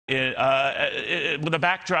with a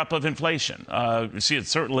backdrop of inflation. You see it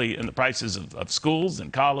certainly in the prices of schools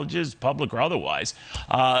and colleges, public or otherwise.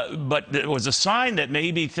 But there was a sign that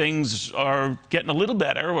maybe things are getting a little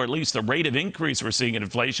better, or at least the rate of increase we're seeing in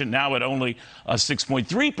inflation now at only a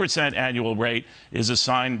 6.3% annual rate is a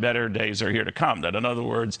sign better days are here to come. That, in other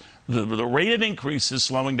words, the rate of increase is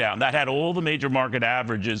slowing down. That had all the major market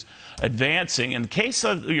averages advancing. In case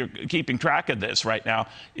of you're keeping track of this right now,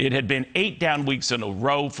 it had been 8 down weeks in a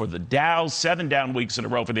row for the Dow, 7 down weeks in a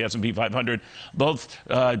row for the S&P 500, both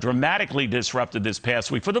dramatically disrupted this past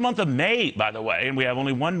week. For the month of May, by the way, and we have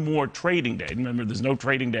only one more trading day. Remember, there's no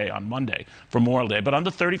trading day on Monday for Memorial Day, but on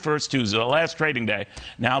the 31st, Tuesday, the last trading day,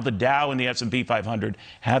 now the Dow and the S&P 500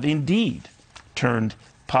 have indeed turned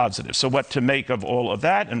positive. So what to make of all of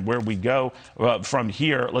that and where we go from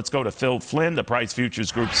here? Let's go to Phil Flynn, the Price Futures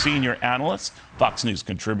Group senior analyst, Fox News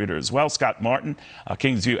contributor as well, Scott Martin,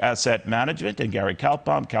 Kingsview Asset Management, and Gary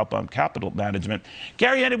Kaltbaum, Kaltbaum Capital Management.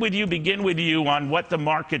 Gary, begin with you on what the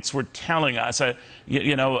markets were telling us.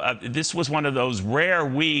 This was one of those rare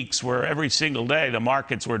weeks where every single day the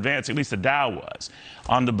markets were advancing, at least the Dow was,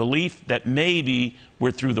 on the belief that maybe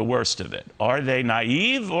we're through the worst of it. Are they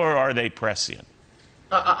naive or are they prescient?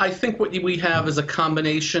 I think what we have is a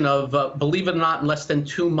combination of, believe it or not, in less than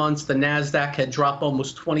 2 months, the NASDAQ had dropped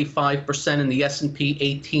almost 25% and the S&P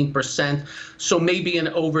 18%, so maybe an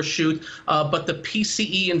overshoot. But the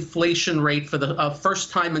PCE inflation rate for the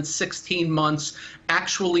first time in 16 months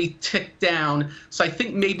actually ticked down. So I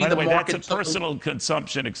think maybe By the way, market... that's a personal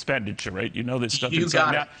consumption expenditure rate. You know this stuff. You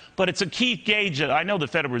got it. But it's a key gauge that I know the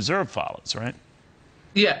Federal Reserve follows, right?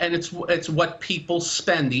 Yeah, and it's what people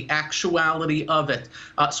spend, the actuality of it.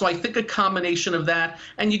 So I think a combination of that,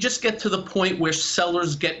 and you just get to the point where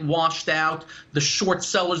sellers get washed out. The short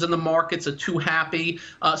sellers in the markets are too happy,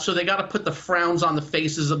 so they got to put the frowns on the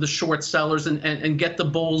faces of the short sellers and get the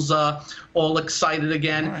bulls all excited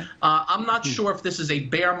again. All right. I'm not sure if this is a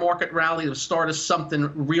bear market rally to start as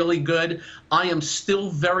something really good. I am still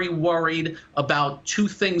very worried about 2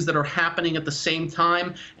 things that are happening at the same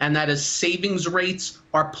time, and that is savings rates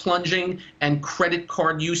are plunging and credit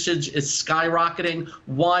card usage is skyrocketing,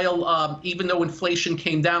 while even though inflation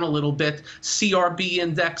came down a little bit, CRB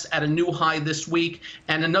index at a new high this week.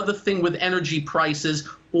 And another thing with energy prices,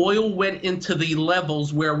 oil went into the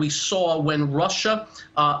levels where we saw when Russia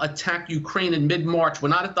attacked Ukraine in mid-March. We're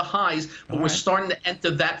not at the highs, but we're starting to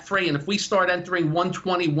enter that fray. And if we start entering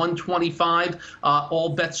 120, 125, all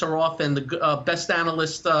bets are off. And the best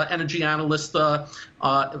analyst, energy analyst,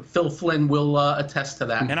 Phil Flynn, will attest to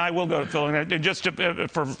that. And I will go to Phil. Just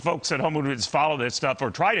for folks at home who just follow this stuff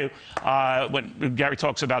or try to, when Gary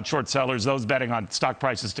talks about short sellers, those betting on stock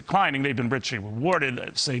prices declining, they've been richly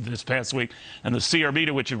rewarded, say, this past week. And the CRB,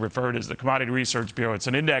 to which you referred, is the Commodity Research Bureau. It's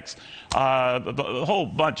an index, a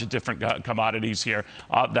whole bunch of different commodities here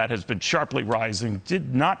that has been sharply rising.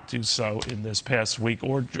 Did not do so in this past week,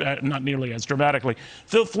 or not nearly as dramatically.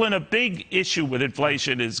 Phil Flynn, a big issue with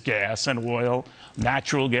inflation is gas and oil,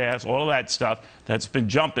 natural gas, all of that stuff that's been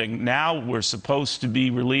jumping. Now we're supposed to be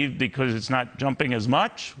relieved because it's not jumping as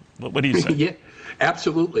much? What do you say? Yeah.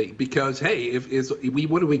 Absolutely, because hey,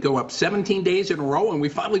 what did we go up 17 days in a row, and we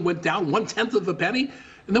finally went down 1/10 of a penny,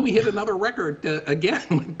 and then we hit another record again,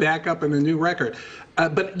 went back up in a new record.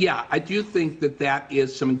 But yeah, I do think that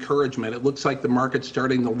is some encouragement. It looks like the market's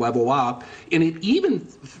starting to level up, and it even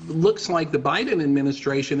looks like the Biden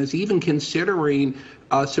administration is even considering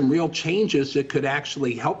some real changes that could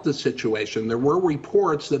actually help the situation. There were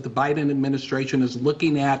reports that the Biden administration is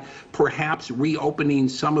looking at perhaps reopening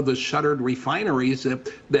some of the shuttered refineries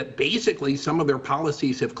that basically some of their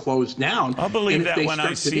policies have closed down. I'll believe that when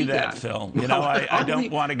I see that, Phil. You know, I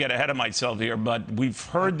don't want to get ahead of myself here, but we've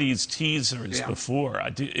heard these teasers before.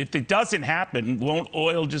 If it doesn't happen, won't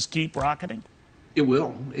oil just keep rocketing? It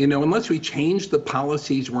will. You know, unless we change the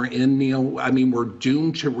policies we're in, Neil, I mean, we're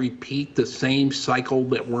doomed to repeat the same cycle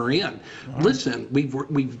that we're in. Right. Listen,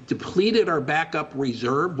 we've depleted our backup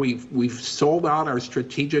reserve. We've sold out our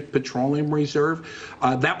strategic petroleum reserve.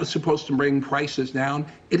 That was supposed to bring prices down.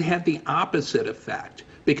 It had the opposite effect.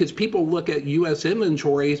 Because people look at U.S.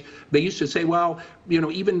 inventories, they used to say, well, you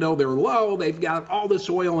know, even though they're low, they've got all this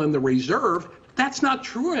oil in the reserve. That's not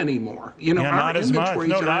true anymore. You know, not as much.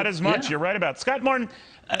 No, not as much. You're right about it. Scott Martin,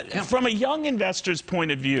 from a young investor's point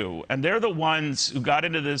of view, and they're the ones who got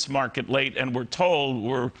into this market late and were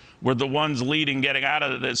told we're the ones leading getting out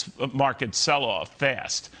of this market sell-off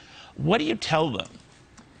fast. What do you tell them?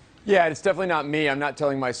 Yeah, it's definitely not me. I'm not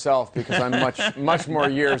telling myself because I'm much more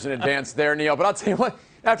years in advance there, Neil. But I'll tell you what,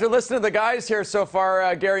 after listening to the guys here so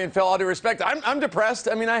far, Gary and Phil, all due respect, I'm depressed.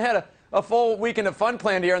 I mean, I had a full weekend of fun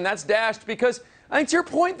planned here, and that's dashed because I think to your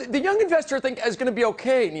point, the young investor, I think, is going to be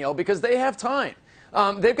okay, Neil, because they have time.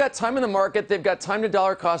 They've got time in the market. They've got time to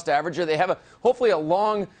dollar cost average. They have hopefully a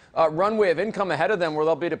long runway of income ahead of them where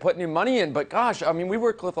they'll be able to put new money in. But gosh, I mean, we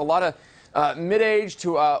work with a lot of mid-age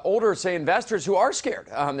to older, say, investors who are scared.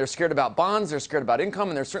 They're scared about bonds. They're scared about income,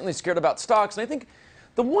 and they're certainly scared about stocks. And I think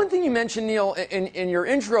the one thing you mentioned, Neil, in your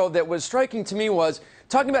intro that was striking to me was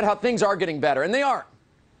talking about how things are getting better, and they are.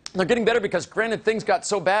 They're getting better because, granted, things got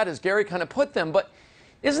so bad, as Gary kind of put them, but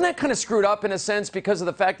isn't that kind of screwed up in a sense because of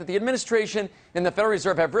the fact that the administration and the Federal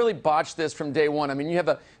Reserve have really botched this from day one? I mean, you have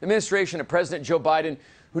an administration of President Joe Biden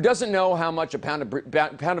who doesn't know how much a pound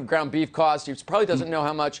of ground beef costs. He probably doesn't know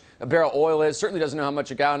how much a barrel of oil is, certainly doesn't know how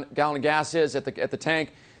much a gallon of gas is at the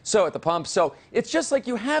tank. So at the pump. So it's just like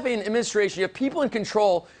you have an administration, you have people in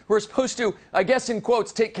control who are supposed to, I guess in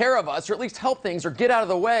quotes, take care of us or at least help things or get out of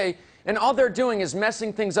the way. And all they're doing is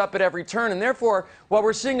messing things up at every turn. And therefore, while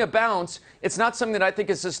we're seeing a bounce, it's not something that I think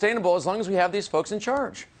is sustainable as long as we have these folks in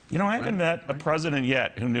charge. You know, I haven't met a president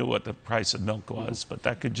yet who knew what the price of milk was, but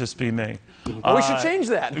that could just be me. Well, we should change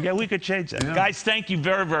that. Yeah, we could change that. Yeah. Guys, thank you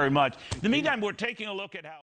very, very much. In the meantime, we're taking a look at how